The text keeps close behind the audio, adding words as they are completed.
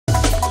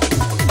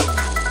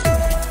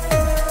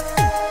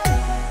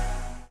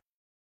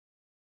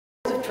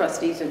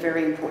trustees are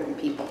very important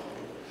people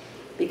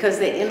because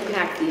they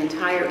impact the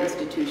entire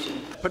institution.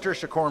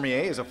 Patricia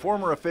Cormier is a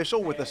former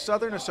official with the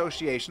Southern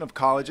Association of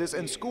Colleges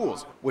and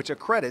Schools, which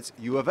accredits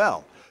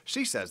UofL.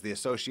 She says the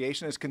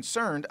association is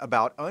concerned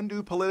about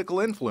undue political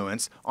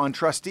influence on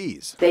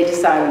trustees. They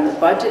decide on the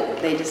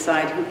budget, they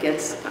decide who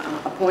gets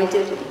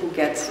appointed, who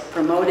gets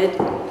promoted,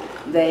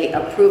 they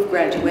approve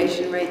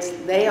graduation rates.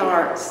 They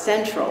are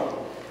central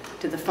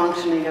to the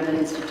functioning of an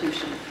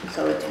institution.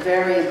 So it's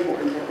very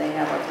important that they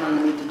have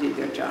autonomy to do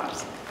their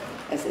jobs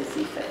as they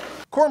see fit.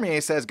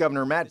 Cormier says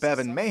Governor Matt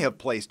Bevin may have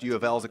placed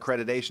UofL's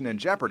accreditation in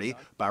jeopardy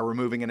by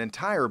removing an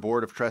entire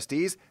board of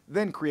trustees,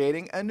 then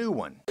creating a new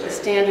one. The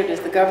standard is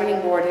the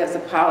governing board has a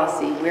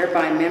policy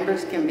whereby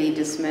members can be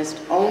dismissed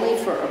only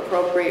for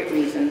appropriate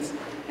reasons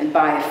and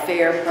by a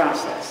fair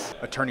process.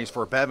 Attorneys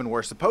for Bevin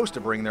were supposed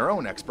to bring their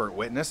own expert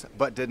witness,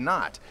 but did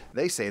not.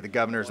 They say the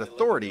governor's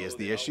authority is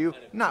the issue,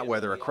 not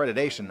whether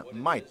accreditation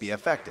might be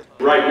affected.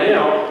 Right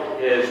now,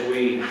 as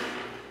we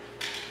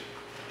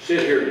sit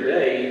here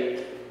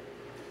today,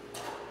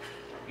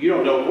 you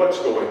don't know what's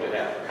going to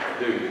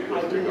happen, do you,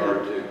 with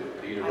regard to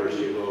the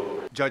University of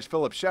Louisville? Judge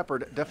Philip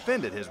Shepard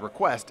defended his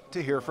request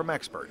to hear from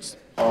experts.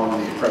 On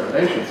the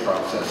accreditation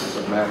process,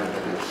 it's a matter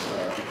that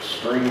is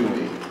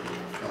extremely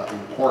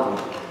important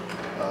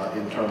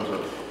in terms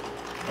of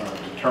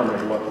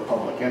determining what the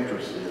public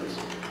interest is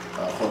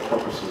for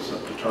purposes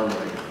of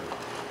determining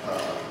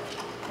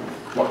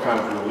what kind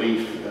of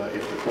relief,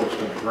 if the court's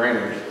going to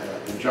grant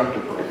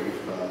injunctive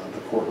relief,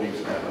 the court needs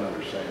to have an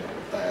understanding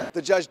of that.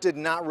 The judge did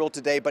not rule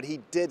today, but he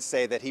did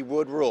say that he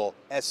would rule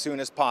as soon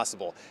as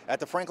possible. At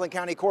the Franklin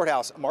County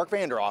Courthouse, Mark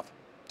Vanderoff,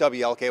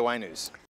 WLKY News.